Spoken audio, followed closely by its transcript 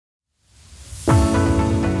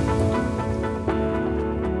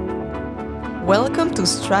Welcome to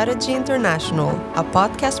Strategy International, a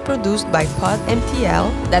podcast produced by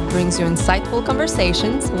PodMTL that brings you insightful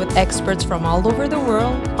conversations with experts from all over the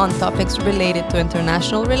world on topics related to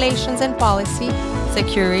international relations and policy,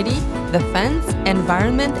 security, defense,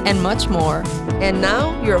 environment, and much more. And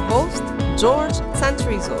now, your host, George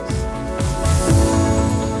Santrizos.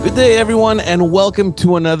 Good day, everyone, and welcome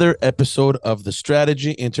to another episode of the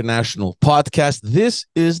Strategy International podcast. This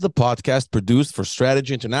is the podcast produced for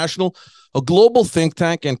Strategy International, a global think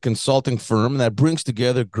tank and consulting firm that brings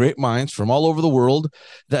together great minds from all over the world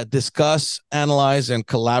that discuss, analyze, and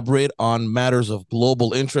collaborate on matters of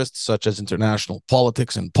global interest, such as international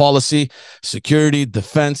politics and policy, security,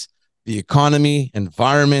 defense, the economy,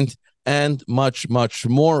 environment, and much, much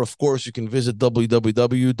more. Of course, you can visit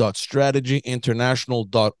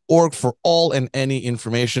www.strategyinternational.org for all and any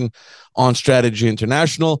information on Strategy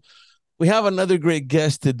International. We have another great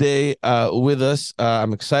guest today with us.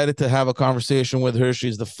 I'm excited to have a conversation with her.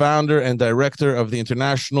 She's the founder and director of the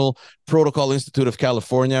International Protocol Institute of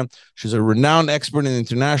California. She's a renowned expert in the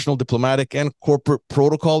international diplomatic and corporate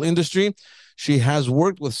protocol industry. She has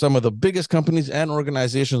worked with some of the biggest companies and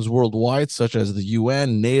organizations worldwide, such as the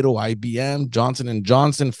UN, NATO, IBM, Johnson &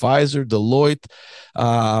 Johnson, Pfizer, Deloitte,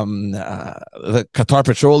 the Qatar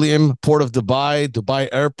Petroleum, Port of Dubai, Dubai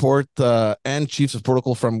Airport, and chiefs of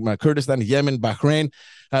protocol from Kurdistan, Yemen, Bahrain.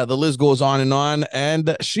 The list goes on.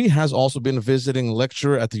 And she has also been a visiting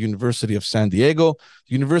lecturer at the University of San Diego,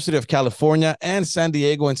 University of California, and San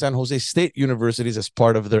Diego and San Jose State Universities as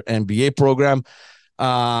part of their MBA program.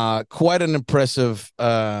 Quite an impressive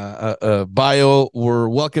bio. We're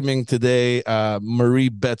welcoming today Marie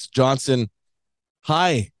Betts Johnson.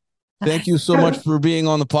 Hi, thank you so much for being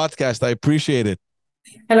on the podcast. I appreciate it.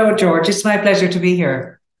 Hello, George. It's my pleasure to be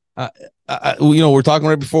here. We're talking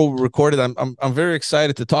right before we recorded. I'm very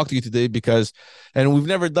excited to talk to you today because, and we've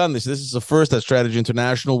never done this. This is the first at Strategy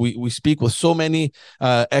International. We speak with so many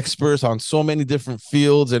experts on so many different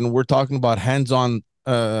fields, and we're talking about hands-on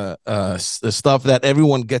stuff that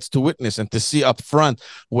everyone gets to witness and to see up front,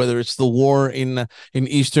 whether it's the war in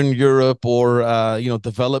Eastern Europe or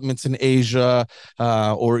developments in Asia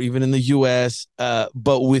or even in the US.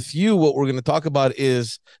 But with you, what we're going to talk about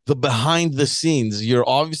is the behind the scenes. You're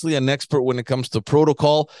obviously an expert when it comes to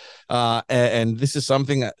protocol, and this is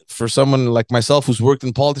something for someone like myself who's worked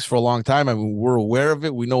in politics for a long time. I mean, we're aware of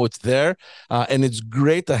it. We know it's there, and it's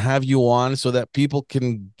great to have you on so that people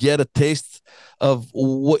can get a taste of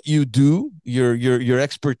what you do, your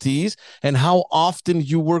expertise, and how often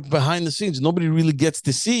you work behind the scenes. Nobody really gets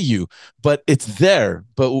to see you, but it's there.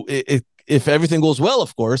 But if everything goes well,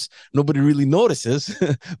 of course, nobody really notices.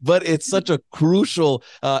 But it's such a crucial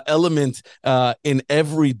element in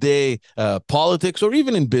everyday politics or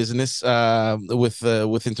even in business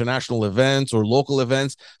with international events or local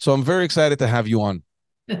events. So I'm very excited to have you on.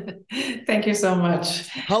 Thank you so much.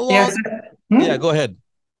 How long? Yes. Yeah, go ahead.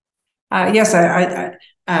 Yes,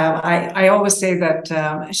 I always say that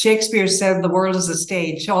Shakespeare said the world is a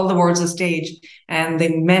stage, all the world's a stage, and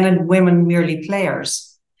the men and women merely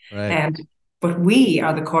players. Right. But we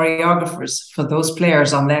are the choreographers for those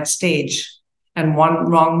players on that stage. And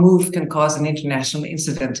one wrong move can cause an international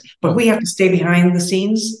incident. But we have to stay behind the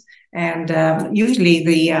scenes. And usually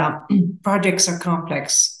the projects are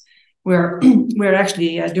complex. We're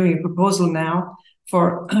actually doing a proposal now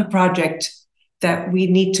for a project that we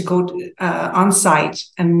need to go on site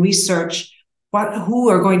and research who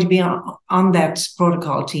are going to be on that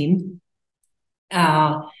protocol team.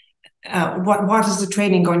 What is the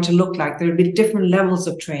training going to look like? There'll be different levels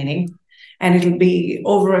of training, and it'll be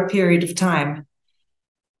over a period of time.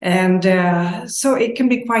 And so it can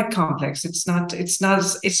be quite complex. It's not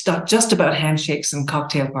just about handshakes and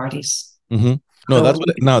cocktail parties. Mm-hmm.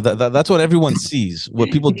 That's what everyone sees. What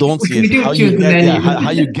people don't see is how you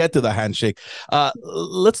get to the handshake.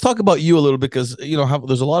 Let's talk about you a little bit because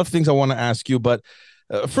there's a lot of things I want to ask you. But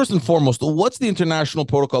first and foremost, what's the International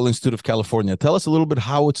Protocol Institute of California? Tell us a little bit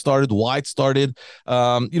how it started, why it started.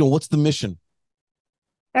 What's the mission?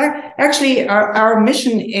 Actually, our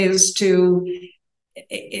mission is to.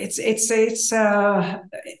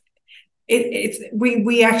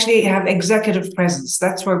 We actually have executive presence.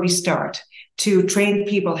 That's where we start. To train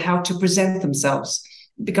people how to present themselves,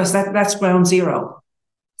 because that's ground zero.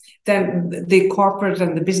 Then the corporate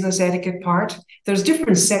and the business etiquette part, there's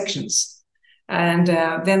different sections. And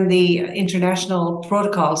then the International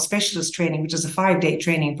Protocol Specialist Training, which is a 5-day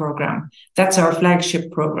training program. That's our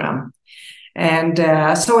flagship program. And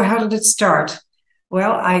so how did it start?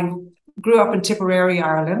 Well, I grew up in Tipperary,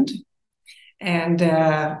 Ireland. And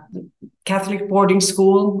Catholic boarding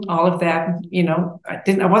school, all of that,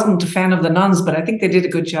 I wasn't a fan of the nuns, but I think they did a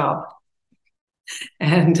good job.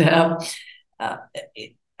 And uh,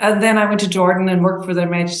 and then I went to Jordan and worked for Their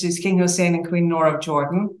Majesties King Hussein and Queen Noor of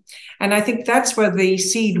Jordan. And I think that's where the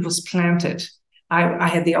seed was planted. I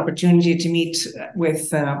had the opportunity to meet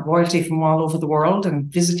with royalty from all over the world and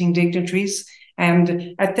visiting dignitaries.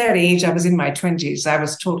 And at that age, I was in my 20s. I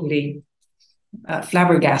was totally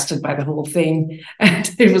flabbergasted by the whole thing. And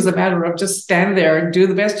it was a matter of just stand there and do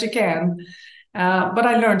the best you can. But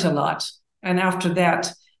I learned a lot. And after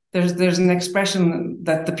that, there's an expression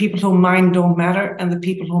that the people who mind don't matter and the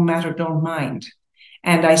people who matter don't mind.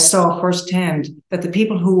 And I saw firsthand that the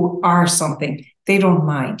people who are something, they don't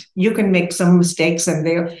mind. You can make some mistakes and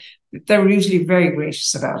they're usually very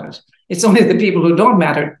gracious about it. It's only the people who don't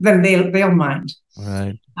matter, then they'll mind.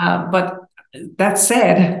 Right. But that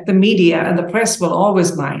said, the media and the press will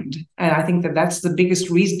always mind. And I think that that's the biggest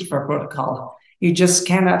reason for protocol. You just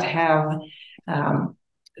cannot have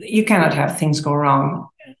things go wrong,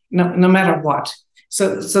 no matter what.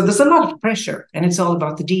 So there's a lot of pressure, and it's all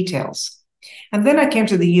about the details. And then I came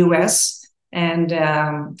to the US and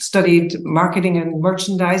studied marketing and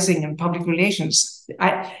merchandising and public relations.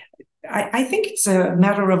 I think it's a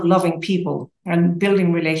matter of loving people and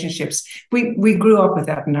building relationships. We grew up with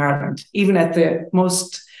that in Ireland, even at the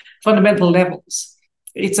most fundamental levels.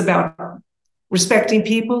 It's about respecting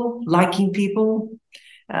people, liking people,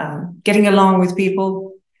 getting along with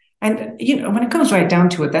people. And, when it comes right down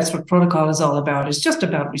to it, that's what protocol is all about. It's just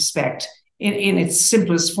about respect in its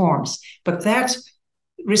simplest forms. But that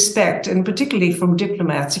respect, and particularly from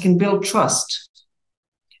diplomats, you can build trust.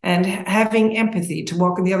 And having empathy to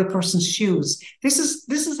walk in the other person's shoes. This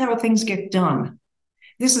is how things get done.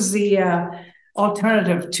 This is the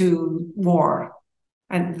alternative to war.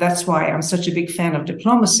 And that's why I'm such a big fan of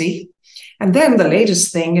diplomacy. And then the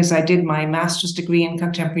latest thing is I did my master's degree in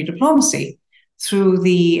contemporary diplomacy through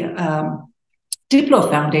the Diplo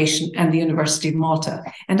Foundation and the University of Malta.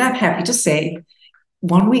 And I'm happy to say,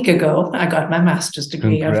 1 week ago, I got my master's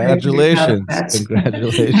degree. Congratulations.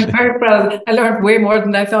 Congratulations. I'm very proud. I learned way more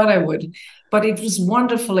than I thought I would. But it was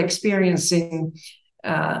wonderful experiencing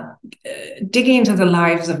digging into the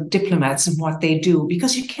lives of diplomats and what they do,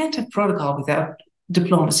 because you can't have protocol without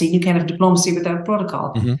diplomacy. You can't have diplomacy without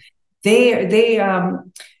protocol. Mm-hmm. They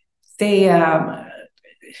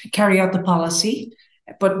carry out the policy,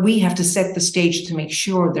 but we have to set the stage to make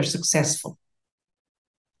sure they're successful.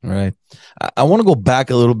 Right. I want to go back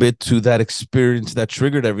a little bit to that experience that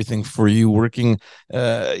triggered everything for you working,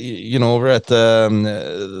 over at the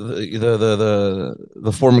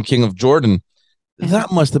former king of Jordan.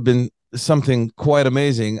 That must have been something quite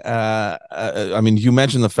amazing. I mean, you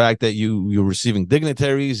mentioned the fact that you're receiving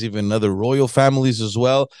dignitaries, even other royal families as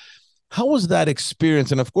well. How was that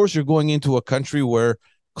experience? And of course, you're going into a country where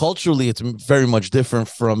culturally, it's very much different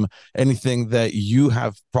from anything that you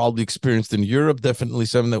have probably experienced in Europe. Definitely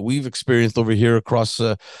something that we've experienced over here across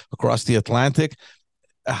the Atlantic.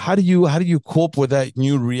 How do you cope with that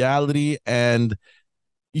new reality? And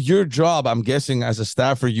your job, I'm guessing, as a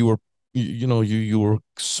staffer, you were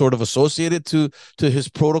sort of associated to his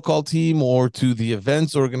protocol team or to the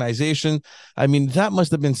events organization. I mean, that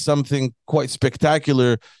must have been something quite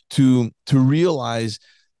spectacular to realize.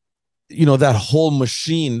 That whole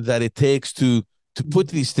machine that it takes to put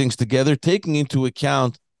these things together, taking into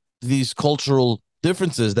account these cultural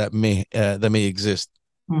differences that may exist.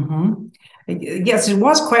 Mm-hmm. Yes, it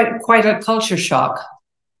was quite a culture shock,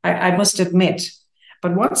 I must admit.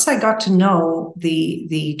 But once I got to know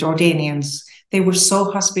the Jordanians, they were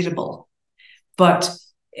so hospitable. But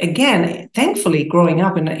again, thankfully, growing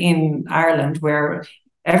up in Ireland, where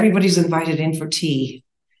everybody's invited in for tea.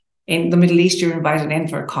 In the Middle East, you're invited in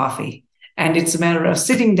for coffee. And it's a matter of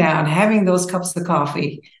sitting down, having those cups of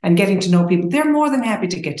coffee and getting to know people. They're more than happy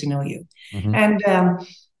to get to know you. Mm-hmm. And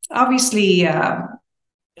obviously,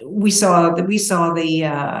 we saw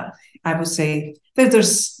the, I would say, that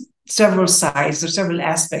there's several sides, there's several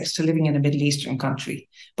aspects to living in a Middle Eastern country.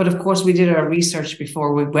 But of course, we did our research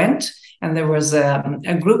before we went, and there was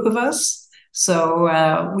a group of us.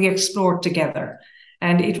 So we explored together.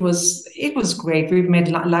 And it was great. We've made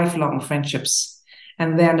lifelong friendships.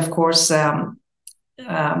 And then, of course,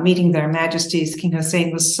 meeting Their Majesties, King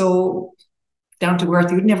Hussein was so down to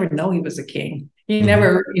earth. You'd never know he was a king. He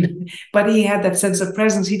never, but he had that sense of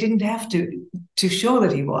presence. He didn't have to show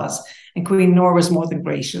that he was. And Queen Noor was more than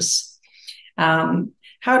gracious. There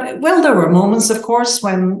were moments, of course,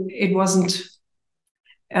 when it wasn't.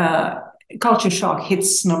 Culture shock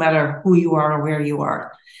hits no matter who you are or where you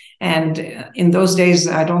are. And in those days,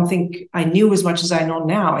 I don't think I knew as much as I know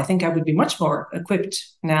now. I think I would be much more equipped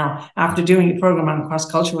now after doing a program on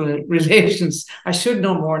cross-cultural relations. I should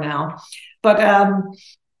know more now. But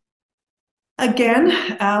Again,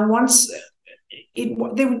 once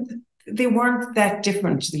they weren't that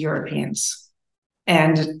different, the Europeans,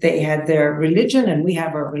 and they had their religion, and we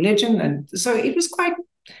have our religion, and so it was quite,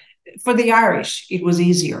 for the Irish, it was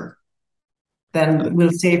easier than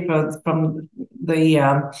we'll say from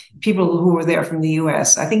the people who were there from the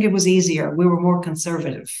US. I think it was easier. We were more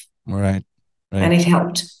conservative, Right. and it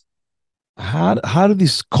helped. How do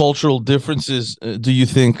these cultural differences do you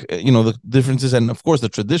think the differences and of course the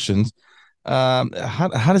traditions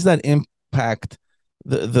how does that impact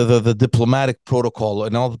the diplomatic protocol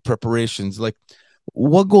and all the preparations? Like,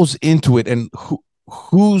 what goes into it, and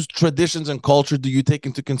whose traditions and culture do you take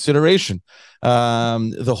into consideration?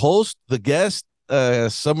 The host, the guest,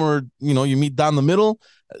 somewhere you meet down the middle.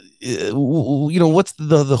 What's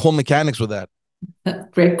the whole mechanics with that?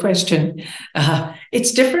 Great question.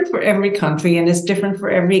 It's different for every country, and it's different for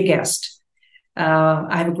every guest.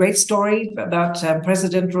 I have a great story about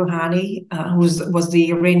President Rouhani, who was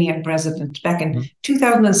the Iranian president back in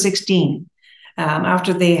 2016,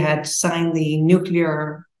 after they had signed the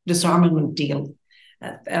nuclear disarmament deal.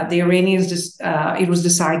 The Iranians, it was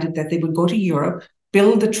decided that they would go to Europe,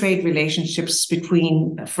 build the trade relationships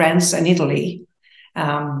between France and Italy.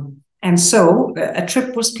 And so a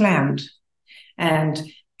trip was planned. And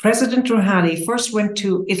President Rouhani first went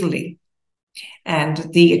to Italy, and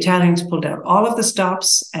the Italians pulled out all of the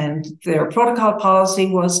stops, and their protocol policy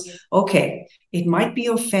was, okay, it might be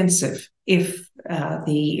offensive if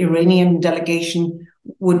the Iranian delegation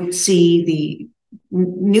would see the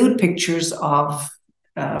nude pictures of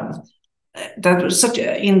that was such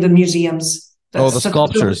in the museums. The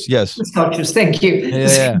sculptures, yes. The sculptures, thank you.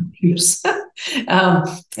 Yeah.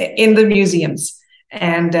 In the museums.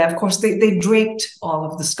 And of course, they draped all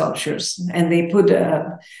of the sculptures, and they put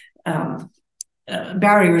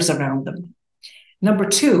barriers around them. Number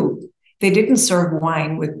two, they didn't serve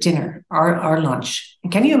wine with dinner or lunch.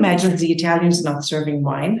 And can you imagine the Italians not serving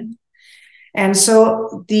wine? And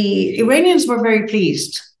so the Iranians were very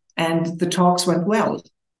pleased, and the talks went well.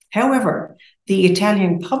 However, the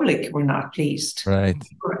Italian public were not pleased. Right.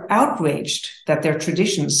 They were outraged that their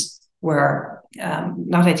traditions were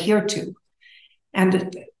not adhered to.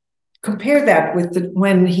 And compare that with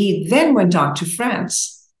when he then went on to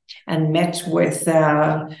France and met with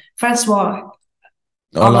Francois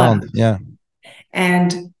Hollande. Yeah.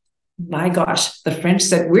 And my gosh, the French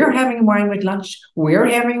said, we're having wine with lunch. We're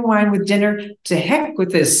having wine with dinner. To heck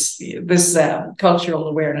with this cultural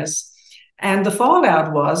awareness. And the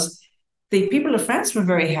fallout was the people of France were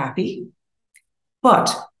very happy,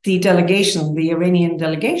 but the Iranian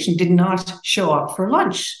delegation did not show up for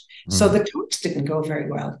lunch. So the talks didn't go very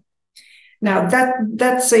well. Now,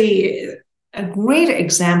 that's a great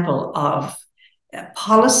example of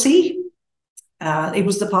policy. It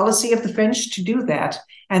was the policy of the French to do that.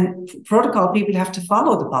 And protocol people have to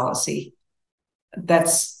follow the policy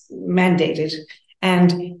that's mandated.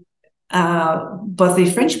 And but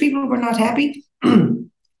the French people were not happy,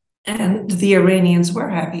 and the Iranians were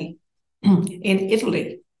happy in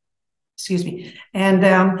Italy. Excuse me.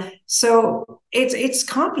 And so it's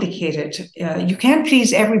complicated. You can't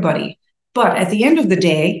please everybody. But at the end of the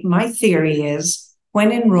day, my theory is,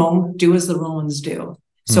 when in Rome, do as the Romans do.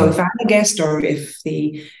 So if I'm a guest, or if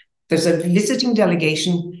there's a visiting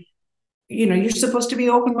delegation, you're supposed to be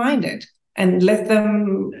open-minded and let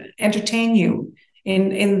them entertain you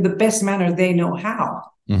in the best manner they know how.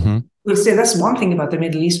 Mm-hmm. We'll say that's one thing about the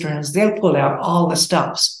Middle Easterns. They'll pull out all the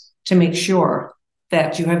stops to make sure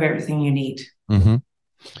that you have everything you need. Mm-hmm.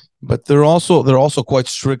 But they're also quite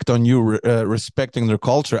strict on you respecting their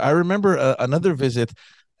culture. I remember another visit.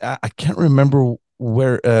 I can't remember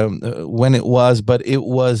where when it was, but it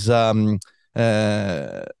was Mrs.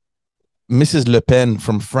 Le Pen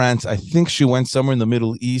from France. I think she went somewhere in the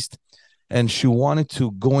Middle East, and she wanted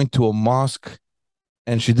to go into a mosque,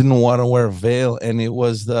 and she didn't want to wear a veil, and it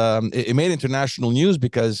was it made international news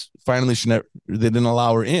because finally they didn't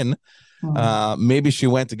allow her in. Maybe she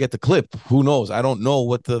went to get the clip. Who knows? I don't know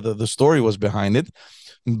what the story was behind it,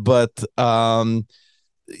 but the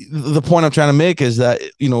point I'm trying to make is that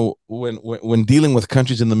when dealing with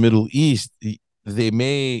countries in the Middle East, they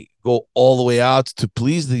may go all the way out to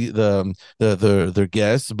please their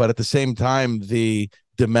guests, but at the same time they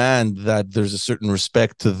demand that there's a certain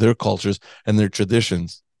respect to their cultures and their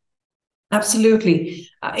traditions. Absolutely.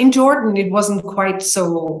 In Jordan, it wasn't quite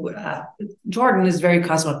so. Jordan is very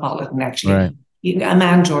cosmopolitan, actually. Right.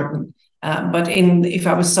 Amman, Jordan. But if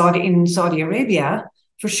I was in Saudi Arabia,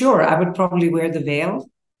 for sure, I would probably wear the veil.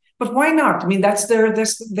 But why not? I mean, that's their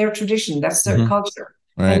tradition. That's their culture.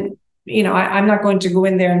 Right. And I'm not going to go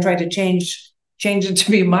in there and try to change it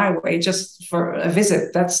to be my way just for a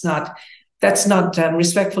visit. That's not. that's not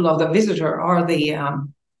respectful of the visitor or the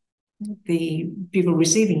people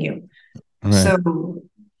receiving you. Right. So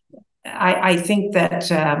I think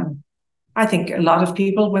that I think a lot of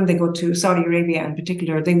people, when they go to Saudi Arabia in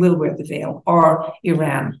particular, they will wear the veil, or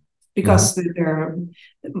Iran, because they're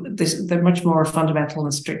much more fundamental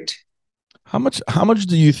and strict. How much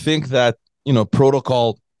do you think that,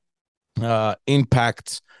 protocol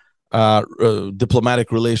impacts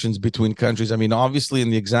diplomatic relations between countries? I mean, obviously, in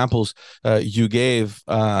the examples you gave,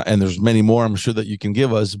 and there's many more, I'm sure, that you can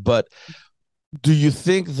give us, but do you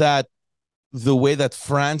think that the way that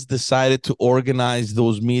France decided to organize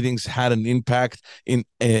those meetings had an impact in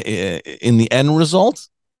the end result?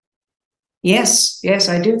 Yes,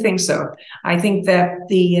 I do think so. I think that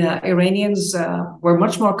the Iranians were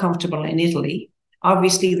much more comfortable in Italy.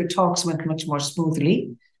 Obviously, the talks went much more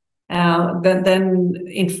smoothly. Then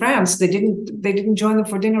in France, they didn't join them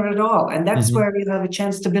for dinner at all, and that's where you have a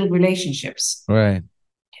chance to build relationships. Right.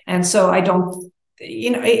 And so I don't,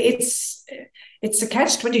 it's a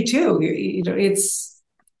catch-22.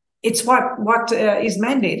 It's what is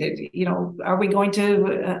mandated. Are we going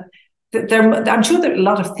to? I'm sure that a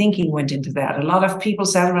lot of thinking went into that. A lot of people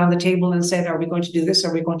sat around the table and said, "Are we going to do this?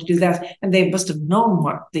 Are we going to do that?" And they must have known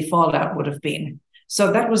what the fallout would have been.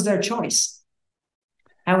 So that was their choice.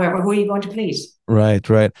 However, who are you going to please? Right.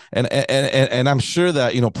 And I'm sure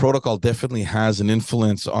that, protocol definitely has an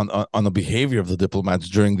influence on the behavior of the diplomats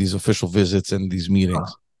during these official visits and these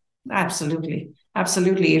meetings. Oh, absolutely.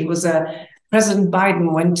 It was President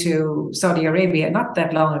Biden went to Saudi Arabia not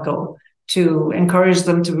that long ago to encourage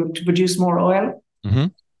them to produce more oil. Mm-hmm.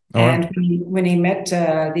 And when he met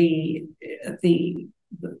the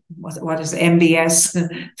what is MBS,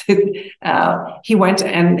 he went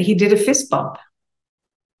and he did a fist bump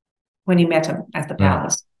when he met him at the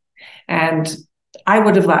palace. And I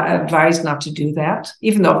would have advised not to do that,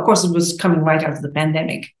 even though, of course, it was coming right out of the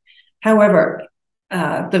pandemic. However,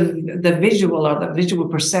 the visual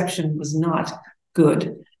perception was not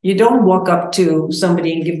good. You don't walk up to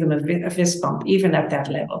somebody and give them a fist bump, even at that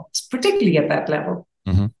level, particularly at that level.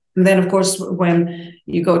 Mm-hmm. And then, of course, when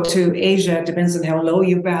you go to Asia, it depends on how low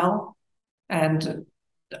you bow,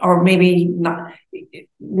 or maybe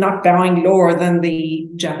not bowing lower than the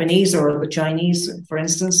Japanese or the Chinese, for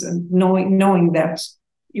instance, and knowing that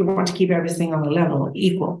you want to keep everything on a level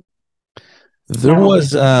equal. There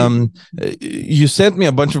was you sent me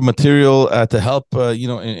a bunch of material to help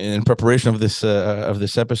in preparation of this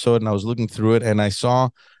episode, and I was looking through it, and I saw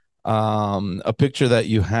a picture that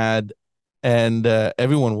you had, and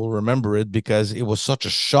everyone will remember it because it was such a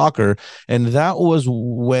shocker. And that was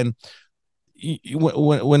when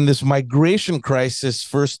this migration crisis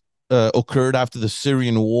first occurred after the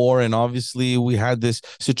Syrian war, and obviously we had this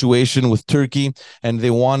situation with Turkey, and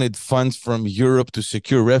they wanted funds from Europe to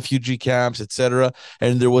secure refugee camps, etc.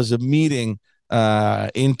 And there was a meeting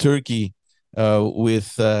in Turkey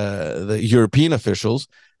with the European officials,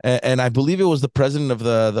 and I believe it was the president of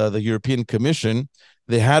the European Commission.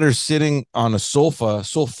 They had her sitting on a sofa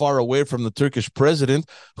so far away from the Turkish president,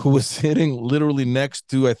 who was sitting literally next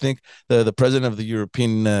to, I think, the president of the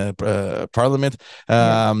European Parliament.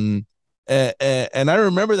 And I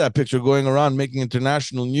remember that picture going around, making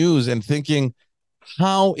international news, and thinking,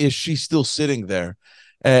 how is she still sitting there?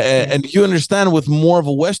 And you understand, with more of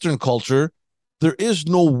a Western culture, there is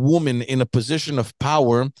no woman in a position of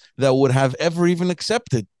power that would have ever even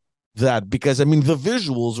accepted that, because, I mean, the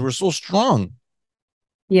visuals were so strong.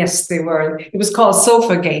 Yes, they were. It was called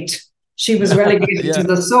Sofagate. She was relegated to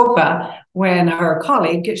the sofa when her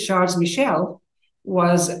colleague, Charles Michel,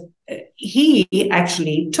 he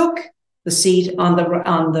actually took the seat on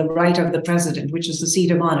the right of the president, which is the seat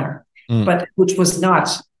of honor, but which was not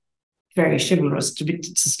very chivalrous to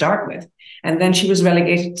start with. And then she was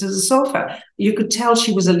relegated to the sofa. You could tell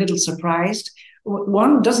she was a little surprised.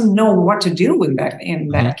 One doesn't know what to do in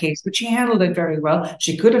that case, but she handled it very well.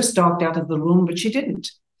 She could have stalked out of the room, but she didn't.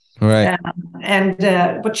 Right.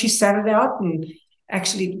 But she sat it out, and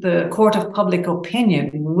actually the court of public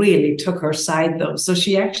opinion really took her side, though. So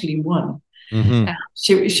she actually won.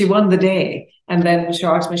 Mm-hmm. She won the day. And then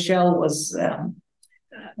Charles Michel was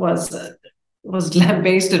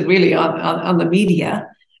lambasted really on the media.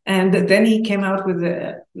 And then he came out with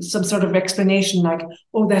some sort of explanation like,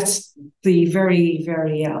 oh, that's the very,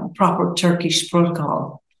 very proper Turkish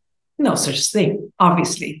protocol. No such thing,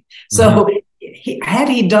 obviously. So had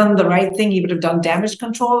he done the right thing, he would have done damage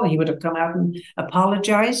control. He would have come out and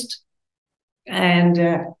apologized,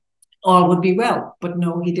 and all would be well. But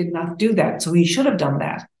no, he did not do that. So he should have done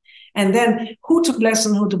that. And then who to bless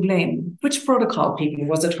and who to blame? Which protocol people?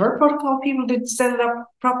 Was it her protocol people didn't set it up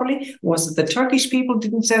properly? Was it the Turkish people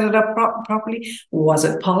didn't set it up properly? Was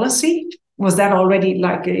it policy? Was that already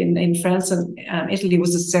like in France and Italy?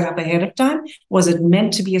 Was it set up ahead of time? Was it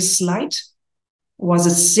meant to be a slight? Was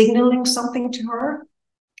it signaling something to her?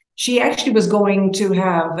 She actually was going to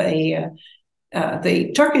have the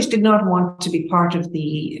Turkish did not want to be part of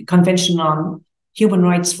the Convention on Human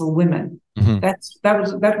Rights for Women. Mm-hmm.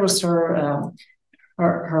 That was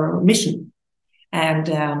her mission,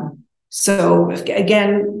 and so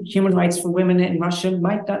again, human rights for women in Russia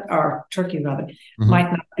might not, or Turkey rather, might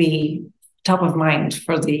not be top of mind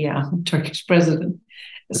for the Turkish president.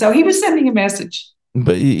 So he was sending a message.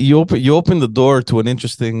 But you open the door to an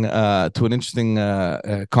interesting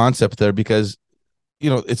concept there, because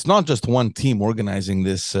it's not just one team organizing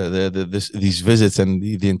this these visits and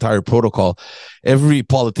the entire protocol. Every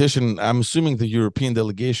politician, I'm assuming the European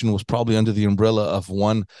delegation was probably under the umbrella of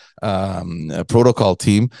one protocol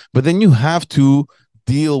team, but then you have to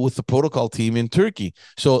deal with the protocol team in Turkey.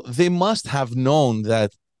 So they must have known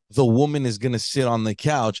that the woman is going to sit on the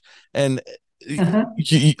couch, and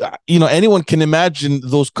anyone can imagine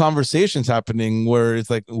those conversations happening where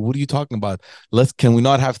it's like, what are you talking about? Can we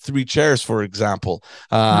not have 3 chairs, for example?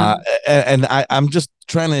 And I'm just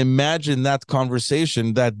trying to imagine that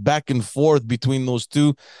conversation, that back and forth between those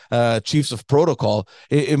two chiefs of protocol.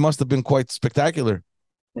 It must have been quite spectacular.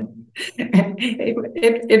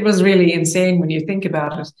 It was really insane when you think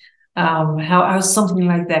about it, how something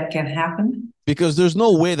like that can happen. Because there's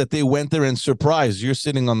no way that they went there and surprised you're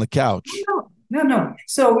sitting on the couch. No.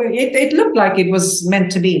 So it looked like it was meant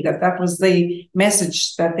to be, that was the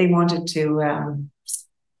message that they wanted to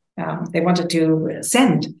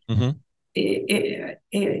send. Mm-hmm.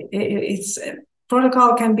 It's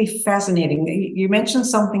protocol can be fascinating. You mentioned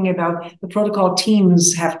something about the protocol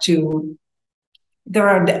teams there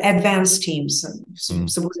are the advanced teams.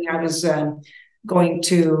 Supposing I was going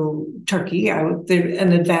to Turkey,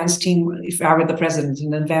 an advanced team, if I were the president,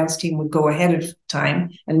 an advanced team would go ahead of time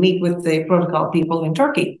and meet with the protocol people in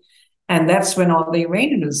Turkey. And that's when all the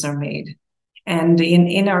arrangements are made. And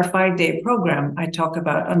in our 5-day program, I talk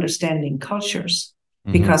about understanding cultures,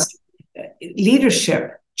 because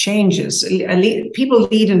leadership changes. People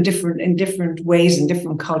lead in different ways, in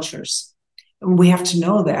different cultures. And we have to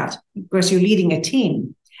know that, because you're leading a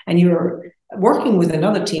team and you're working with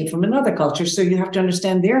another team from another culture. So you have to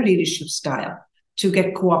understand their leadership style to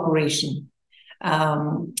get cooperation.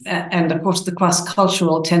 And of course, the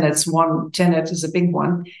cross-cultural tenets, one tenet is a big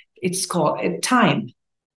one. It's called time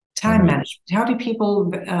management. How do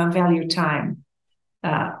people value time?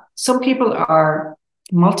 Some people are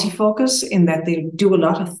multi-focus in that they do a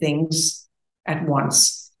lot of things at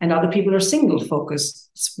once, and other people are single-focused.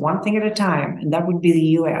 It's one thing at a time, and that would be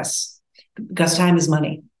the US, because time is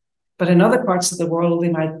money. But in other parts of the world, they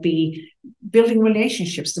might be building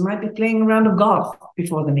relationships. They might be playing a round of golf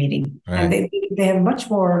before the meeting. Right. And they have much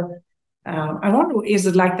more. I wonder, is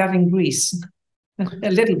it like that in Greece? A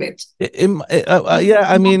little bit. Yeah,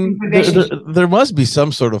 I mean, there must be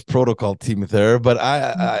some sort of protocol team there, but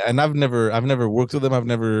I've never worked with them. I've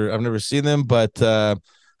never seen them, but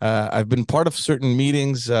I've been part of certain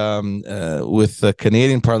meetings with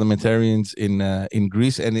Canadian parliamentarians in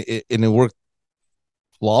Greece, and it worked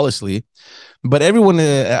flawlessly. But everyone,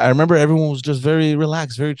 I remember everyone was just very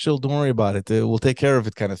relaxed, very chill. Don't worry about it. We'll take care of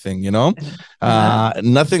it, kind of thing,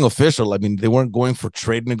 Nothing official. I mean, they weren't going for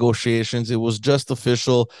trade negotiations. It was just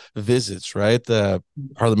official visits, right?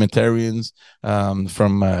 Parliamentarians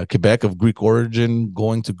from Quebec of Greek origin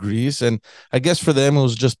going to Greece. And I guess for them, it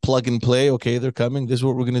was just plug and play. Okay, they're coming. This is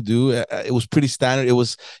what we're going to do. It was pretty standard. It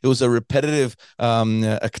was a repetitive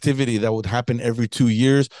activity that would happen every 2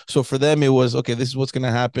 years. So for them, it was, okay, this is what's going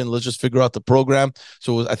to happen. Let's just figure out the program.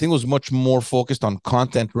 So I think it was much more focused on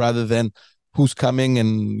content rather than who's coming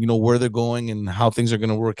and where they're going and how things are going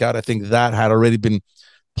to work out. I think that had already been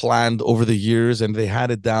planned over the years, and they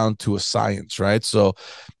had it down to a science, right? So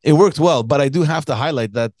it worked well. But I do have to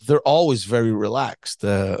highlight that they're always very relaxed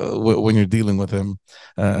when you're dealing with them.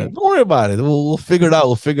 Don't worry about it. We'll figure it out.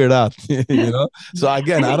 We'll figure it out. So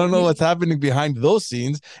again, I don't know what's happening behind those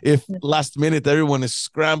scenes. If last minute everyone is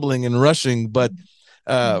scrambling and rushing, but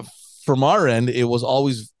from our end, it was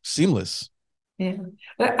always seamless. Yeah,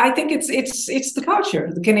 I think it's the culture.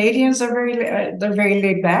 The Canadians are they're very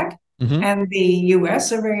laid back, and the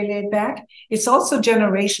US are very laid back. It's also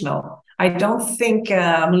generational. I don't think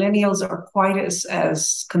millennials are quite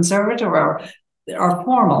as conservative or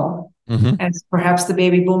formal as perhaps the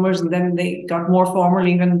baby boomers, and then they got more formal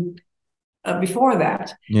even before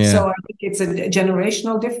that. Yeah. So I think it's a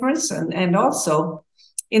generational difference, and also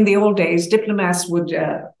in the old days, diplomats would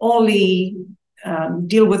only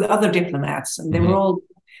deal with other diplomats, and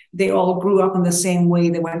they all grew up in the same way.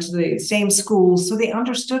 They went to the same schools, so they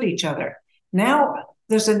understood each other. Now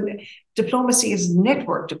diplomacy is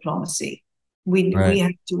network diplomacy. We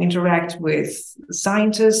have to interact with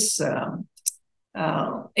scientists,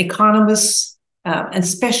 economists, and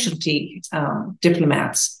specialty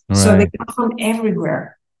diplomats. Right. So they come from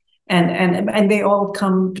everywhere, and they all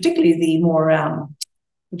come, particularly the more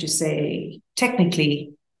would you say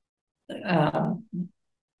technically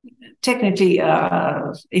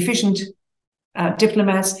efficient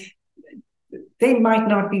diplomats. They might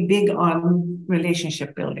not be big on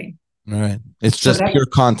relationship building. Right. It's just pure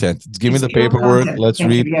content. Give me the paperwork. Content. Let's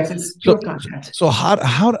read. Yes, it's pure content. So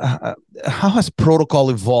how has protocol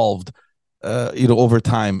evolved, over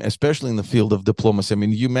time, especially in the field of diplomacy? I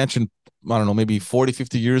mean, you mentioned, I don't know, maybe 40,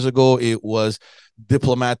 50 years ago, it was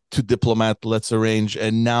diplomat to diplomat, let's arrange.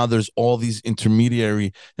 And now there's all these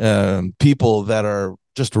intermediary people that are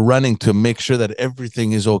just running to make sure that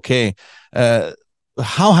everything is okay.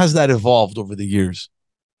 How has that evolved over the years?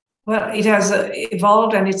 Well, it has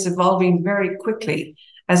evolved, and it's evolving very quickly.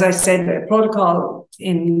 As I said, the protocol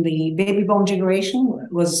in the baby boom generation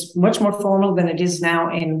was much more formal than it is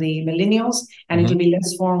now in the millennials, and it'll be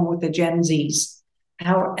less formal with the Gen Zs.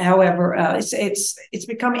 However, it's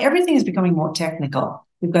becoming, everything is becoming more technical.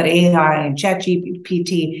 We've got AI and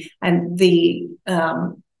ChatGPT, and the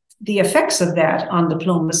effects of that on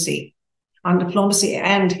diplomacy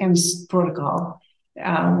and hence protocol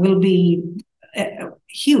will be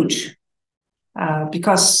huge,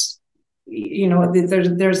 because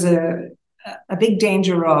there's a big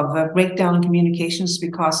danger of a breakdown in communications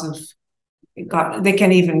because of they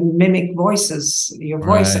can even mimic voices, your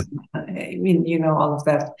voice, all of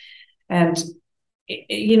that. And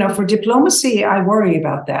for diplomacy, I worry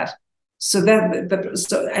about that. So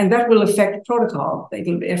that will affect protocol. It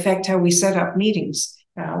will affect how we set up meetings.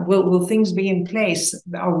 Will things be in place,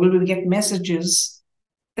 or will we get messages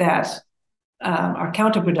that are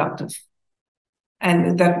counterproductive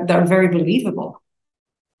and that are very believable?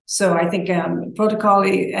 So I think protocol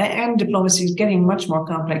and diplomacy is getting much more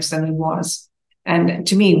complex than it was, and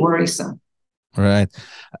to me, worrisome. Right.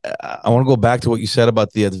 I want to go back to what you said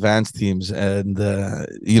about the advanced teams, and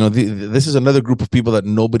this is another group of people that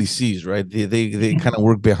nobody sees, right? They kind of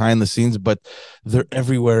work behind the scenes, but they're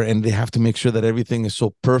everywhere, and they have to make sure that everything is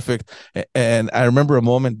so perfect. And I remember a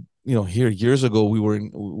moment, here years ago, we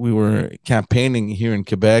were campaigning here in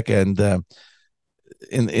Quebec, and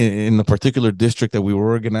in the particular district that we were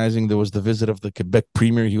organizing, there was the visit of the Quebec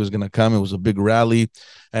premier. He was going to come. It was a big rally,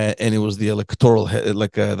 and it was the electoral,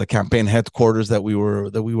 the campaign headquarters that we were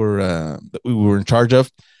in charge of.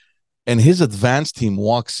 And his advance team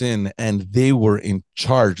walks in, and they were in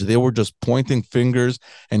charge. They were just pointing fingers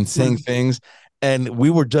and saying things. And we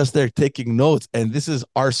were just there taking notes, and this is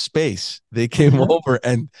our space. They came over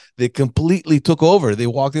and they completely took over. They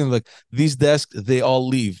walked in like, these desks, they all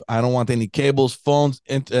leave. I don't want any cables, phones,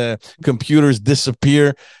 computers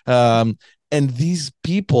disappear. And these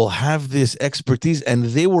people have this expertise, and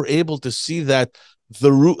they were able to see that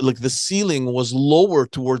the roof, like the ceiling, was lower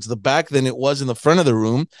towards the back than it was in the front of the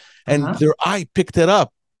room, and their eye picked it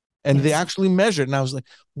up. And they actually measured. And I was like,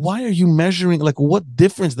 why are you measuring? Like, what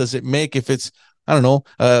difference does it make if it's, I don't know,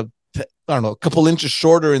 a couple inches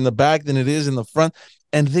shorter in the back than it is in the front?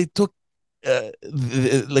 And they took,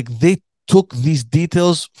 these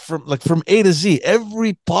details from A to Z,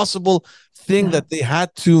 every possible thing that they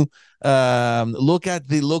had to look at.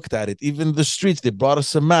 They looked at it. Even the streets, they brought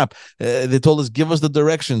us a map. They told us, give us the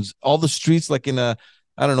directions. All the streets, like in a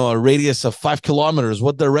radius of 5 kilometers,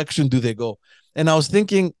 what direction do they go? And I was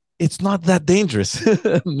thinking, it's not that dangerous.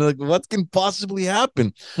 Like, what can possibly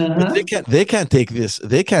happen? But they can't take this.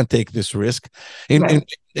 They can't take this risk.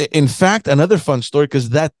 In fact, another fun story,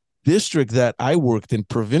 because that district that I worked in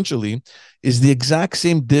provincially is the exact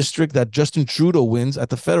same district that Justin Trudeau wins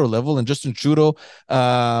at the federal level. And Justin Trudeau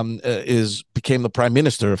became the Prime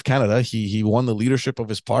Minister of Canada. He won the leadership of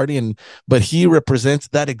his party, but he represents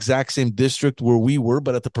that exact same district where we were,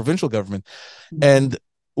 but at the provincial government. And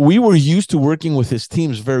we were used to working with his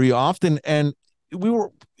teams very often, and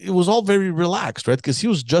it was all very relaxed, right? Because he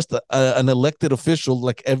was just an elected official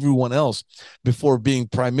like everyone else before being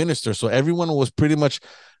prime minister. So everyone was pretty much,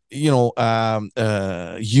 used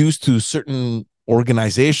to certain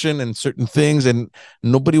organization and certain things, and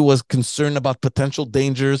nobody was concerned about potential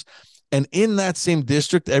dangers. And in that same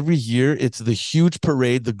district, every year, it's the huge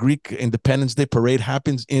parade. The Greek Independence Day parade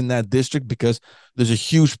happens in that district because there's a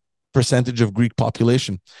huge percentage of Greek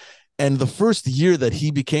population. And the first year that he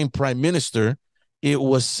became prime minister, it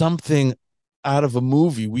was something out of a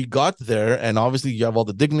movie. We got there, and obviously you have all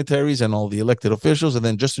the dignitaries and all the elected officials, and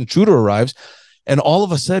then Justin Trudeau arrives, and all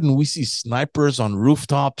of a sudden we see snipers on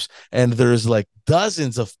rooftops, and there's like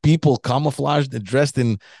dozens of people camouflaged and dressed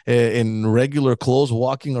in regular clothes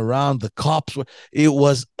walking around. The cops were, it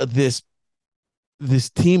was this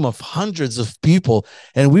team of hundreds of people,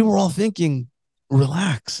 and we were all thinking,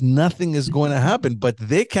 relax, nothing is going to happen. But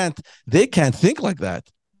they can't think like that.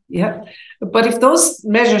 Yeah, but if those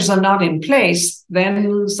measures are not in place,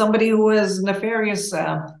 then somebody who has nefarious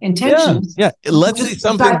intentions, let's say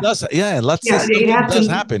something does, let's say something does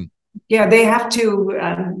happen. Yeah, they have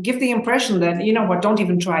to give the impression that, you know what, don't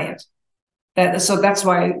even try it. So that's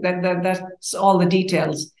why that's all the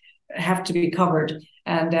details have to be covered.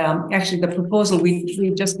 And actually, the proposal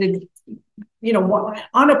we just did, you know,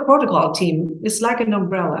 on a protocol team, it's like an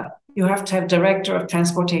umbrella. You have to have director of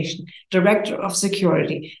transportation, director of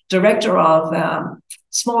security, director of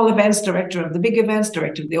small events, director of the big events,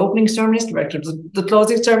 director of the opening ceremonies, director of the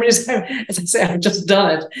closing ceremonies. As I say, I've just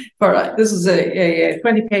done it for this is a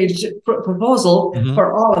 20-page proposal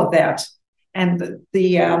for all of that. And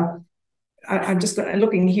I'm just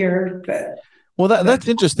looking here. Well, that's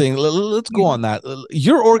interesting. Let's go on that.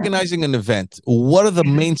 You're organizing an event. What are the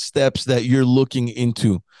main steps that you're looking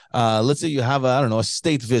into? Let's say you have a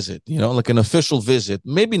state visit, like an official visit,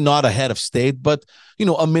 maybe not a head of state, but,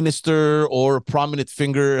 a minister or a prominent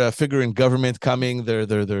figure in government coming. They're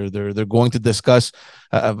going to discuss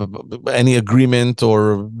any agreement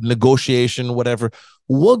or negotiation, whatever.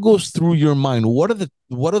 What goes through your mind? What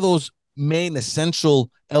are those main essential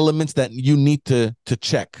elements that you need to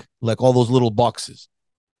check, like all those little boxes?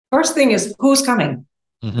 First thing is who's coming,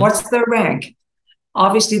 what's their rank,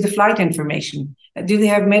 obviously the flight information, do they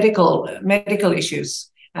have medical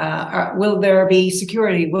issues, will there be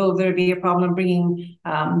security, will there be a problem bringing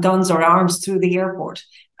guns or arms through the airport,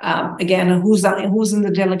 again, who's in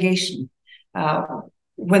the delegation,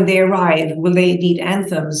 when they arrive, will they need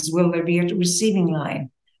anthems, will there be a receiving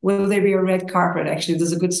line, will there be a red carpet? Actually,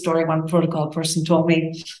 there's a good story one protocol person told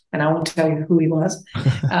me, and I won't tell you who he was,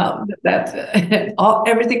 that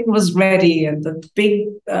everything was ready and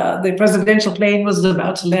the presidential plane was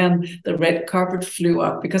about to land. The red carpet flew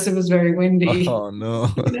up because it was very windy. Oh, no.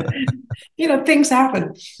 Things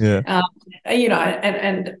happen. Yeah.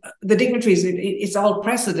 And the dignitaries, it's all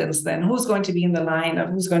precedence then. Who's going to be in the line of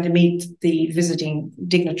who's going to meet the visiting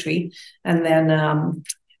dignitary? And then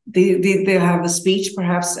they'll have a speech,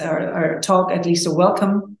 perhaps, or talk, at least a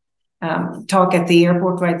welcome talk at the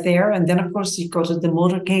airport right there. And then, of course, you go to the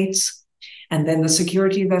motorcades and then the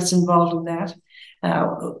security that's involved in that.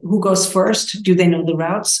 Who goes first? Do they know the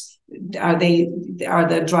routes? Are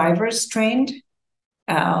the drivers trained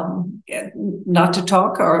not to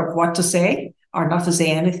talk or what to say or not to say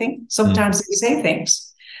anything? Sometimes they say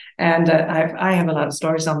things. And I have a lot of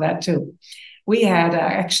stories on that, too. We had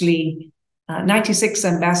actually 96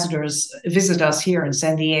 ambassadors visit us here in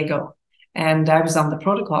San Diego, and I was on the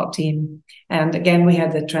protocol team. And again, we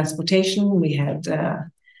had the transportation, we had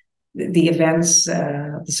the events,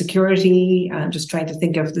 the security, just trying to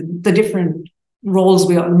think of the different roles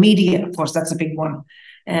we on media, of course, that's a big one.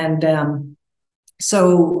 And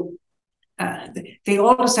so they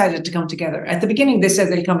all decided to come together. At the beginning, they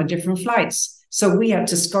said they'd come in different flights. So we had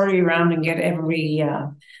to scurry around and get every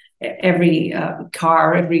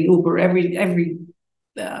car, every Uber, every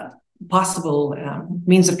possible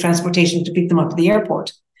means of transportation to pick them up to the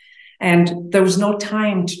airport. And there was no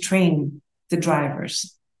time to train the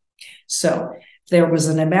drivers. So there was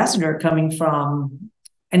an ambassador coming from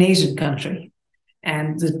an Asian country,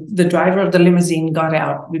 and the driver of the limousine got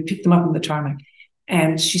out. We picked them up in the tarmac,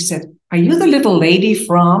 and she said, "Are you the little lady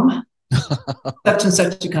from such and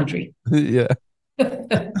such a country?" Yeah.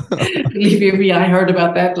 Believe me, I heard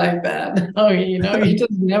about that like that. Oh, you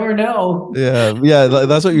just never know. Yeah,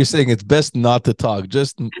 that's what you're saying. It's best not to talk.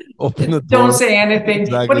 Just open the door. Don't say anything.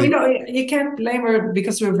 Exactly. But you can't blame her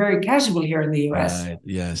because we're very casual here in the US. Right.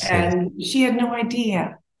 Yes. And she had no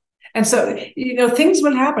idea. And so, things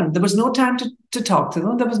will happen. There was no time to talk to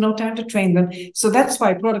them. There was no time to train them. So that's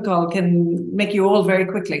why protocol can make you old very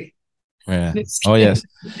quickly. Yeah. Oh, yes.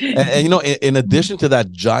 And in addition to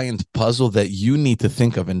that giant puzzle that you need to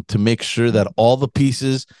think of and to make sure that all the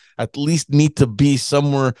pieces at least need to be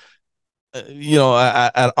somewhere,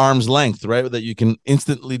 at arm's length, right? That you can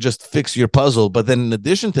instantly just fix your puzzle. But then in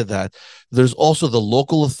addition to that, there's also the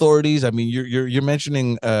local authorities. I mean, you're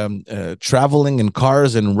mentioning traveling in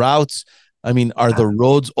cars and routes. I mean, are the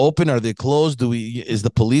roads open? Are they closed? Is the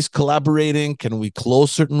police collaborating? Can we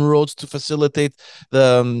close certain roads to facilitate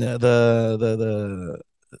the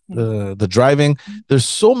the driving. There's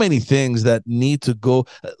so many things that need to go.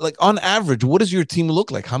 Like on average, what does your team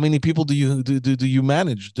look like? How many people do you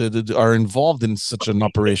manage are involved in such an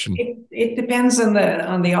operation? It depends on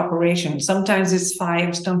the operation. Sometimes it's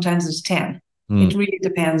 5, sometimes it's 10. It really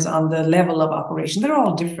depends on the level of operation. They're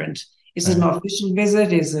all different. Is it an official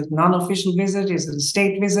visit? Is it non-official visit? Is it a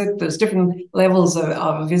state visit? There's different levels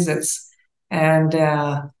of visits. And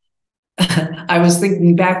I was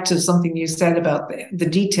thinking back to something you said about the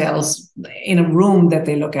details in a room that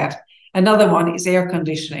they look at. Another one is air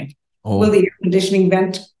conditioning. Oh. Will the air conditioning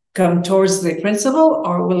vent come towards the principal,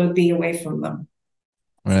 or will it be away from them?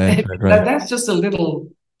 Right. That's just a little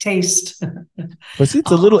taste. But see,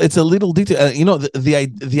 it's a little detail.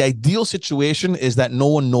 The ideal situation is that no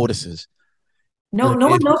one notices. No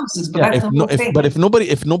one notices, but that's the whole thing. But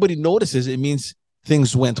if nobody notices, it means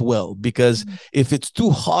things went well, because if it's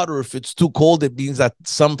too hot or if it's too cold, it means that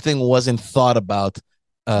something wasn't thought about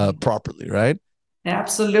properly, right?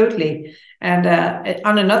 Absolutely. And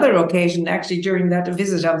on another occasion, actually during that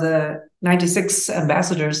visit of the 96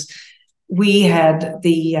 ambassadors, we had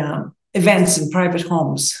the events in private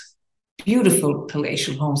homes, beautiful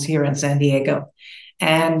palatial homes here in San Diego.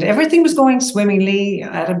 And everything was going swimmingly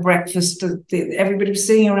at a breakfast. Everybody was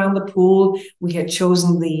sitting around the pool. We had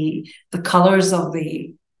chosen the colors of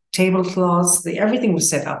the tablecloths. Everything was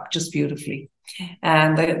set up just beautifully.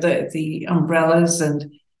 And the umbrellas.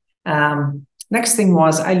 And next thing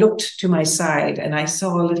was, I looked to my side and I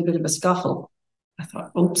saw a little bit of a scuffle. I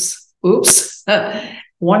thought, oops.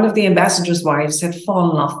 One of the ambassadors' wives had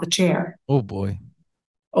fallen off the chair. Oh, boy.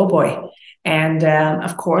 And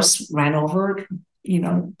of course, ran over.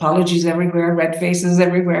 Apologies everywhere, red faces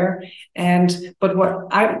everywhere.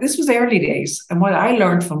 But this was early days. And what I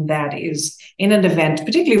learned from that is, in an event,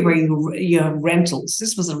 particularly where you have rentals,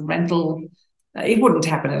 this was a rental, it wouldn't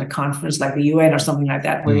happen at a conference like the UN or something like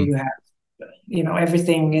that, where you have,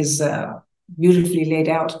 everything is beautifully laid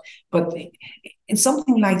out. But in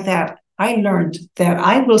something like that, I learned that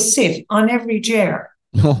I will sit on every chair.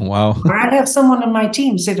 Oh, wow. Or I'll have someone on my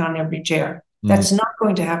team sit on every chair. That's not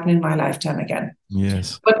going to happen in my lifetime again.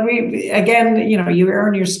 Yes. But you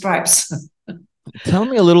earn your stripes. Tell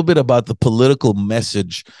me a little bit about the political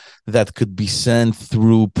message that could be sent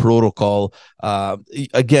through protocol.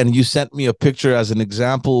 Again, you sent me a picture as an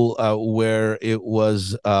example where it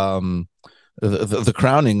was the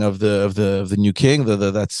crowning of the new king,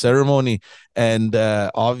 that ceremony, and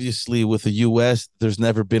obviously with the U.S., there's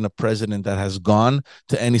never been a president that has gone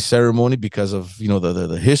to any ceremony because of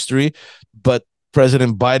the history. But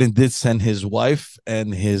President Biden did send his wife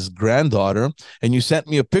and his granddaughter, and you sent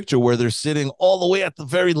me a picture where they're sitting all the way at the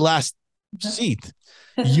very last seat.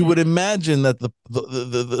 You would imagine that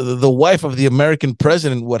the wife of the American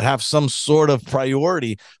president would have some sort of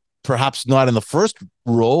priority, perhaps not in the first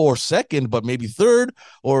row or second, but maybe third,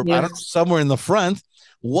 or I don't know, somewhere in the front.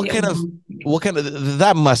 What kind of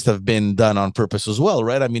that must have been done on purpose as well,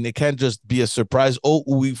 right? I mean, it can't just be a surprise. Oh,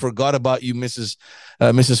 we forgot about you, Mrs.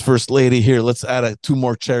 First Lady. Here, let's add 2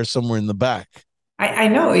 more chairs somewhere in the back. I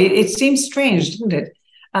know it seems strange, didn't it?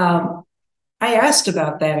 I asked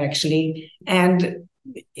about that actually, and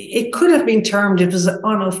it could have been termed it was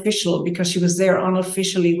unofficial because she was there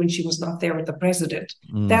unofficially when she was not there with the president.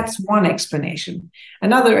 That's one explanation.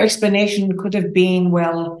 Another explanation could have been,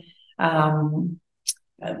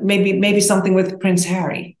 maybe something with Prince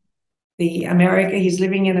Harry. He's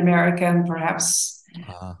living in America, and perhaps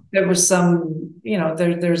there was some,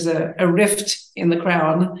 there's a rift in the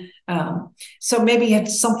crown. So maybe it had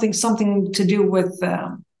something to do with.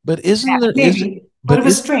 But isn't there? But it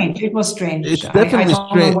was strange. It was strange. It's definitely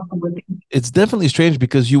strange. It's definitely strange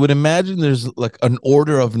because you would imagine there's like an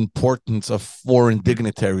order of importance of foreign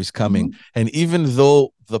dignitaries coming. And even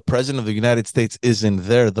though the president of the United States isn't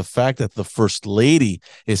there, the fact that the first lady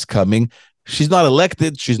is coming, she's not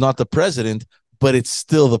elected, she's not the president, but it's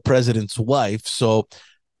still the president's wife. So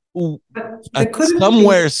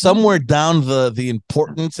somewhere down the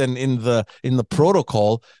importance and in the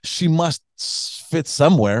protocol, she must fit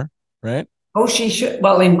somewhere, right? Oh, she should.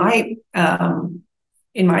 Well, in my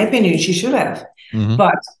opinion, she should have.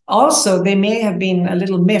 But also, they may have been a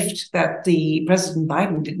little miffed that the President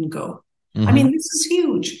Biden didn't go. I mean, this is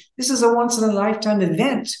huge. This is a once-in-a-lifetime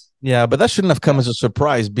event. Yeah, but that shouldn't have come as a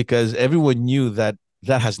surprise because everyone knew that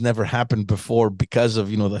has never happened before because of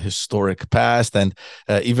the historic past, and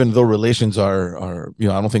even though relations are I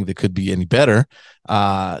don't think they could be any better.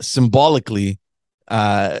 Symbolically,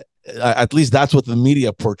 at least that's what the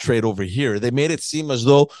media portrayed over here. They made it seem as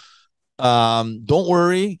though Don't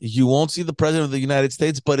worry, you won't see the president of the United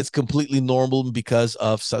States, but it's completely normal because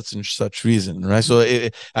of such and such reason, right? So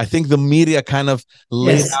I think the media kind of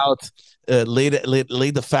laid Yes. out,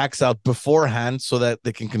 laid the facts out beforehand so that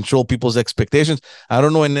they can control people's expectations. I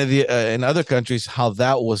don't know in other countries how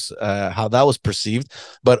that was perceived,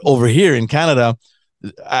 but over here in Canada,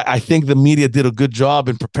 I think the media did a good job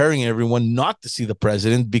in preparing everyone not to see the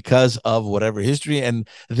president because of whatever history, and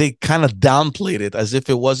they kind of downplayed it as if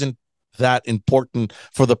it wasn't that important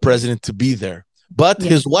for the president to be there. But Yeah.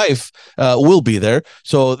 his wife will be there,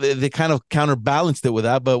 so they kind of counterbalanced it with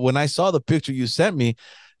that. But when I saw the picture you sent me,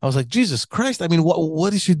 I was like, Jesus Christ! I mean,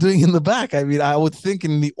 what is she doing in the back? I mean, I would think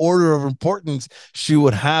in the order of importance, she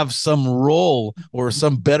would have some role or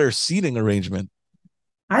some better seating arrangement.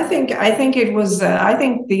 I think it was. I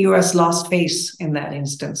think the U.S. lost face in that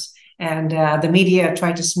instance, and the media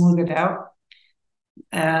tried to smooth it out,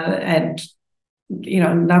 and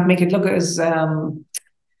not make it look as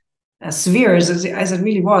severe as it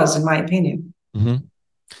really was, in my opinion. Mm-hmm.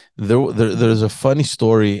 There's a funny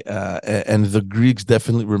story, and the Greeks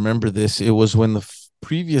definitely remember this. It was when the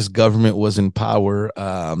previous government was in power,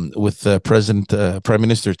 with Prime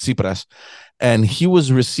Minister Tsipras, and he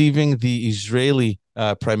was receiving the Israeli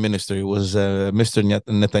Prime Minister. It was Mr.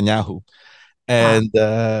 Netanyahu, Ah, and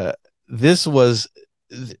this was.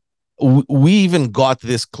 We even got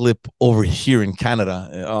this clip over here in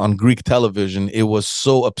Canada on Greek television. It was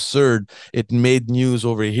so absurd. It made news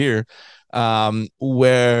over here,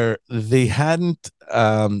 where they hadn't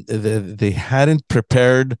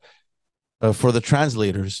prepared for the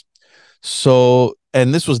translators. So,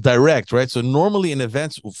 and this was direct, right? So normally in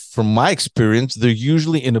events, from my experience, they're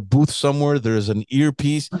usually in a booth somewhere. There's an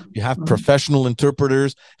earpiece. You have mhm. professional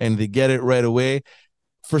interpreters, and they get it right away.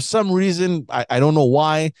 For some reason, I don't know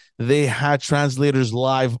why, they had translators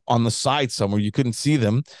live on the side somewhere. You couldn't see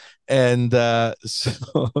them. And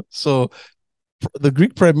so the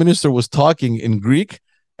Greek prime minister was talking in Greek,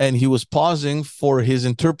 and he was pausing for his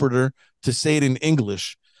interpreter to say it in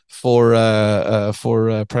English for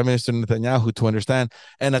Prime Minister Netanyahu to understand.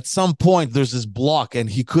 And at some point, there's this block, and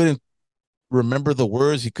he couldn't remember the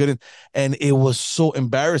words. He couldn't, and it was so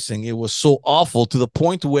embarrassing. It was so awful to the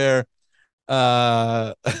point where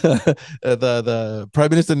the Prime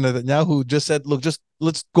Minister Netanyahu just said, "Look, just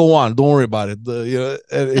let's go on. Don't worry about it." And he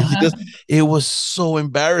Uh-huh. just, it was so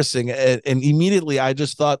embarrassing, and immediately I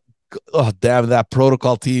just thought, "Oh, damn, that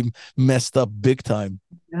protocol team messed up big time."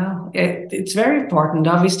 No, it's very important.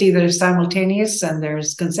 Obviously, there's simultaneous and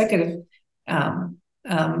there's consecutive um,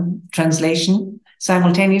 translation.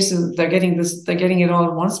 Simultaneous, they're getting it all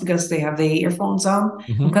at once because they have the earphones on. And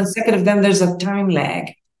Mm-hmm. consecutive, then there's a time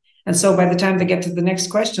lag. And so by the time they get to the next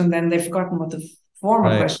question, then they've forgotten what the former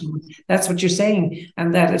Right. question was. That's what you're saying.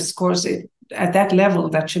 And that is, of course, at that level,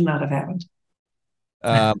 that should not have happened.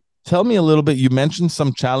 Uh, Tell me a little bit. You mentioned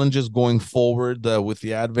some challenges going forward with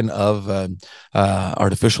the advent of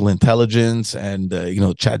artificial intelligence and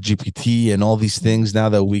Chat GPT and all these things. Now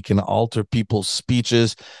that we can alter people's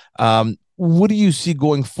speeches, what do you see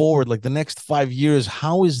going forward? Like the next 5 years,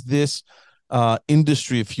 how is this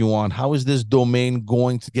industry, if you want, how is this domain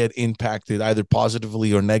going to get impacted, either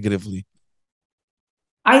positively or negatively?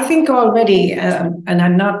 I think already, and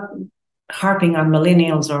I'm not harping on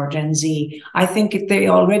millennials or Gen Z, I think they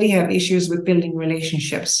already have issues with building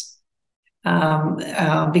relationships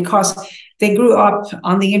because they grew up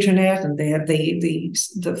on the internet and they have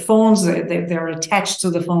the phones. They're attached to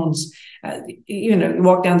the phones. You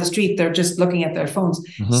walk down the street, they're just looking at their phones.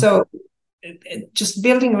 Mm-hmm. So, just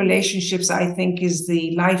building relationships, I think, is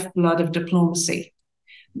the lifeblood of diplomacy.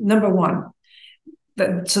 Number one.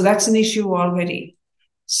 So that's an issue already.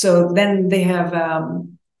 So then they have.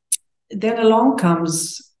 Then along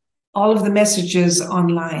comes all of the messages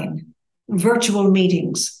online, virtual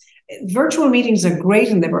meetings. Virtual meetings are great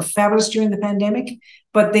and they were fabulous during the pandemic,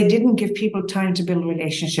 but they didn't give people time to build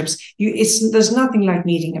relationships. There's nothing like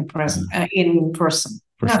meeting in person.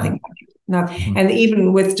 For Nothing sure. like it. Not, Mm-hmm. and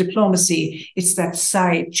even with diplomacy, it's that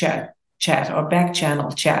side chat or back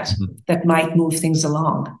channel chat that might move things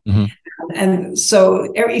along. Mm-hmm. And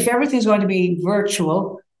so if everything's going to be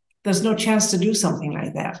virtual, there's no chance to do something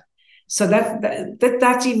like that. So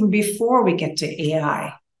that's even before we get to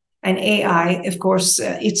AI. And AI, of course,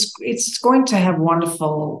 it's going to have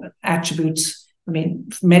wonderful attributes. I mean,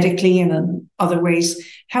 medically and in other ways.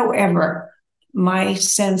 However, my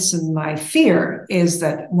sense and my fear is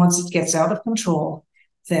that once it gets out of control,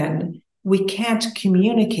 then we can't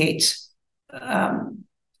communicate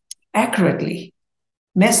accurately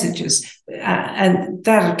messages, and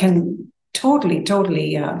that can totally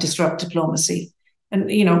disrupt diplomacy. And,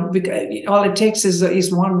 all it takes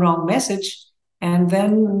is one wrong message, and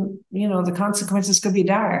then, the consequences could be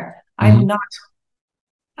dire. I'm not,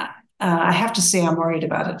 I have to say I'm worried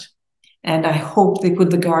about it. And I hope they put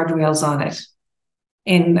the guardrails on it.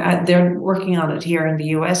 And they're working on it here in the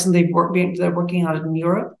US, and they're working on it in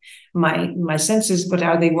Europe. My sense is, but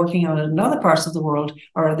are they working on it in other parts of the world,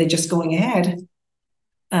 or are they just going ahead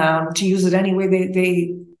to use it any way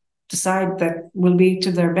they decide that will be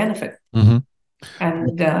to their benefit?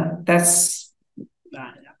 And that's,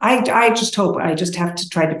 I just hope, I just have to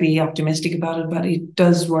try to be optimistic about it, but it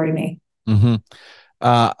does worry me.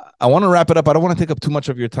 I want to wrap it up. I don't want to take up too much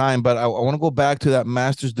of your time, but I want to go back to that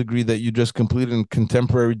master's degree that you just completed in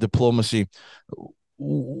contemporary diplomacy.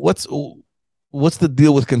 What's the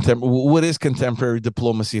deal with what is contemporary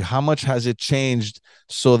diplomacy? How much has it changed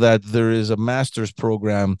so that there is a master's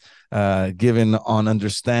program given on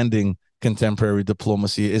understanding contemporary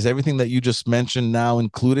diplomacy? Is everything that you just mentioned now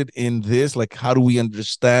included in this? Like, how do we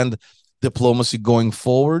understand diplomacy going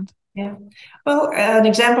forward? Yeah. Well, an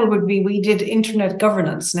example would be, we did internet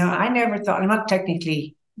governance. Now, I never thought, I'm not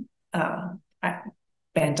technically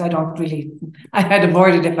bent. I had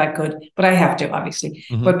avoided if I could, but I have to, obviously.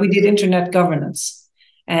 But we did internet governance.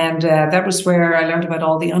 And that was where I learned about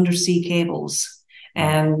all the undersea cables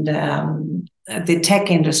and the tech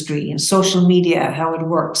industry and social media, how it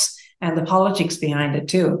works, and the politics behind it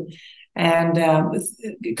too. And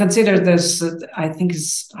consider this, I think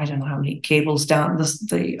I don't know how many cables down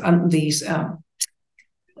the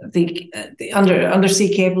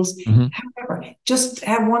undersea cables. However, just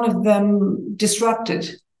have one of them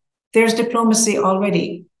disrupted. There's diplomacy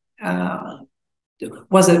already.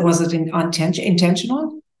 Was it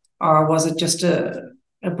intentional, or was it just a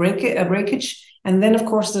breakage? And then, of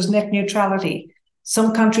course, there's net neutrality.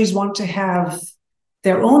 Some countries want to have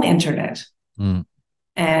their own internet.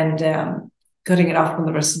 And cutting it off from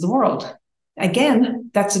the rest of the world.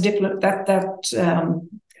 Again, that's that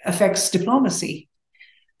affects diplomacy.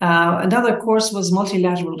 Another course was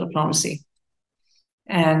multilateral diplomacy,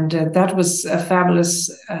 and that was a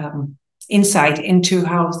fabulous insight into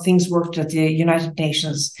how things worked at the United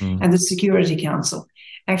Nations and the Security Council.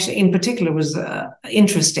 Actually, in particular, was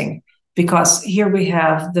interesting because here we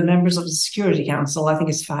have the members of the Security Council. I think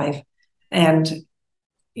it's 5, and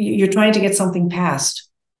you're trying to get something passed.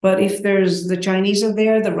 But if there's the Chinese are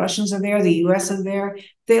there, the Russians are there, the US are there,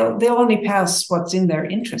 they'll only pass what's in their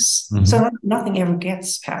interests. So nothing ever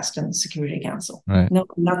gets passed in the Security Council. Right. No,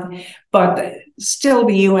 nothing. But still,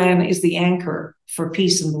 the UN is the anchor for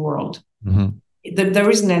peace in the world. There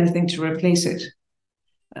isn't anything to replace it.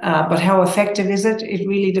 But how effective is it? It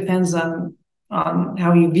really depends on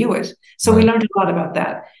how you view it. So we learned a lot about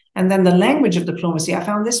that. And then the language of diplomacy, I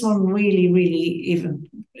found this one really, really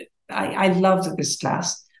I loved this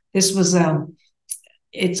class. This was,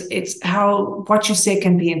 it's how what you say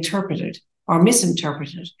can be interpreted or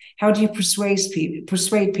misinterpreted. How do you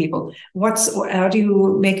persuade people? How do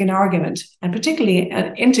you make an argument? And particularly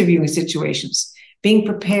interviewing situations, being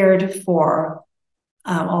prepared for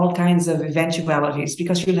all kinds of eventualities,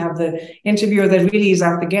 because you'll have the interviewer that really is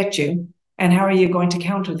out to get you. And how are you going to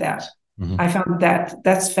counter that? I found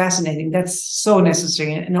that's fascinating. That's so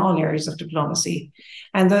necessary in all areas of diplomacy.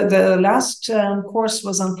 And the last course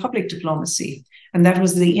was on public diplomacy, and that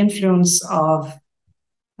was the influence of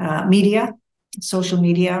media, social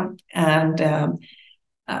media, and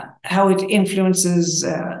how it influences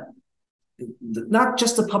not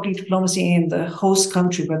just the public diplomacy in the host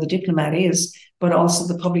country where the diplomat is, but also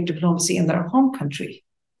the public diplomacy in their home country.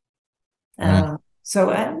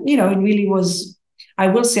 So, it really was, I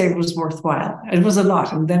will say it was worthwhile. It was a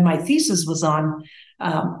lot. And then my thesis was on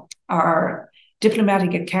our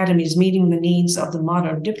diplomatic academies meeting the needs of the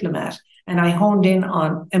modern diplomat. And I honed in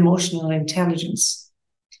on emotional intelligence.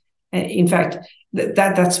 In fact,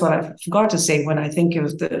 that's what I forgot to say when I think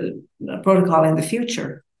of the protocol in the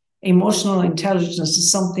future. Emotional intelligence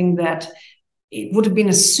is something that it would have been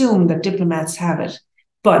assumed that diplomats have it.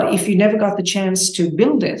 But if you never got the chance to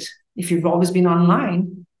build it, if you've always been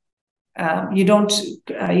online, you don't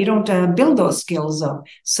build those skills of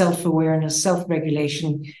self-awareness,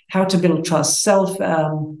 self-regulation, how to build trust,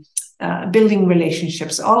 building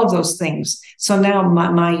relationships, all of those things. So now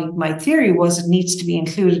my theory was it needs to be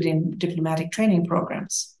included in diplomatic training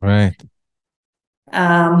programs. Right.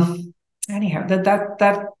 Anyhow,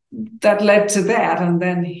 that led to that, and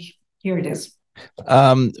then here it is.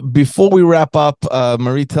 Before we wrap up,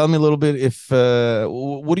 Marie, tell me a little bit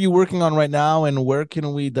what are you working on right now, and where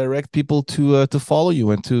can we direct people to follow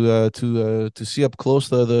you and to see up close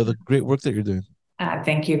the great work that you're doing?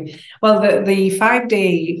 Thank you. Well, the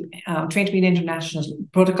 5-day Train to Be an International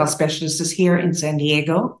Protocol Specialist is here in San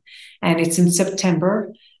Diego, and it's in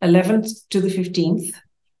September 11th to the 15th.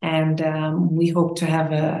 And we hope to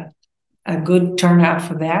have a good turnout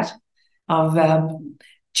for that of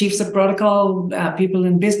chiefs of protocol, people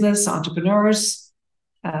in business, entrepreneurs.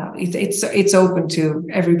 It's open to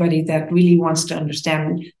everybody that really wants to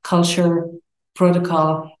understand culture,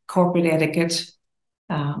 protocol, corporate etiquette.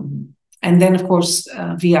 And then, of course,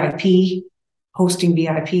 VIP, hosting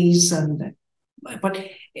VIPs. But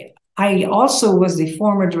I also was the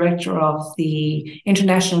former director of the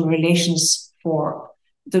international relations for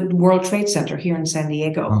the World Trade Center here in San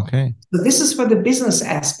Diego. Okay. So this is where the business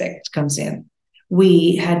aspect comes in.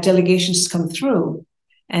 We had delegations come through,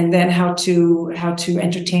 and then how to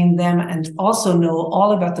entertain them, and also know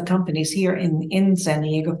all about the companies here in San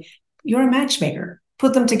Diego. You're a matchmaker.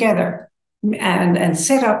 Put them together. And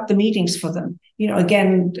set up the meetings for them.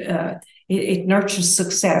 Again, it nurtures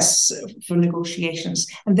success for negotiations.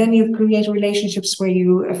 And then you create relationships where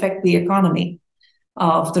you affect the economy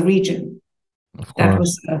of the region. That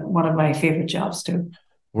was one of my favorite jobs too.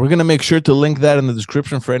 We're going to make sure to link that in the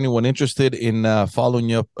description for anyone interested in following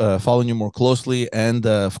you more closely, and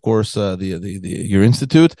of course your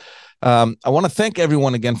institute. I want to thank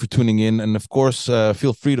everyone again for tuning in, and of course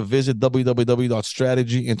feel free to visit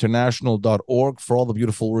www.strategyinternational.org for all the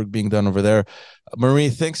beautiful work being done over there. Marie,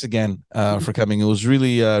 thanks again for coming. It was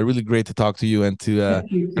really great to talk to you, and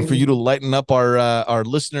and for you to lighten up our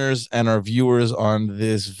listeners and our viewers on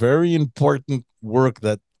this very important work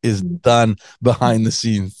that is done behind the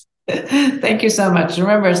scenes. Thank you so much.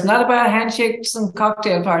 Remember, it's not about handshakes and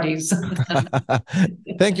cocktail parties.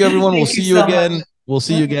 Thank you, everyone. We'll see you again. Much. We'll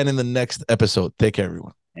see you again in the next episode. Take care,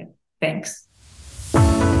 everyone. Thanks.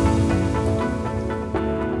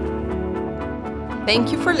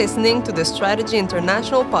 Thank you for listening to the Strategy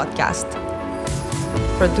International podcast,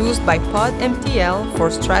 produced by Pod MTL for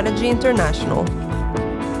Strategy International.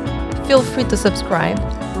 Feel free to subscribe,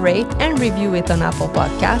 rate, and review it on Apple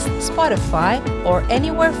Podcasts, Spotify, or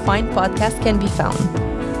anywhere fine podcasts can be found.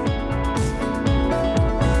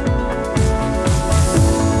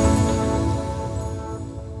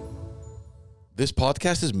 This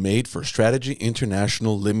podcast is made for Strategy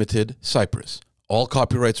International Limited, Cyprus. All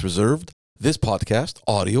copyrights reserved. This podcast,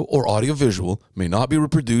 audio or audiovisual, may not be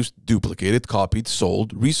reproduced, duplicated, copied,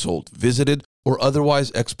 sold, resold, visited, or otherwise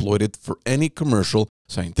exploited for any commercial,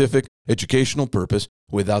 scientific, educational purpose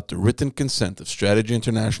without the written consent of Strategy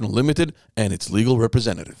International Limited and its legal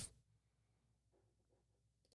representative.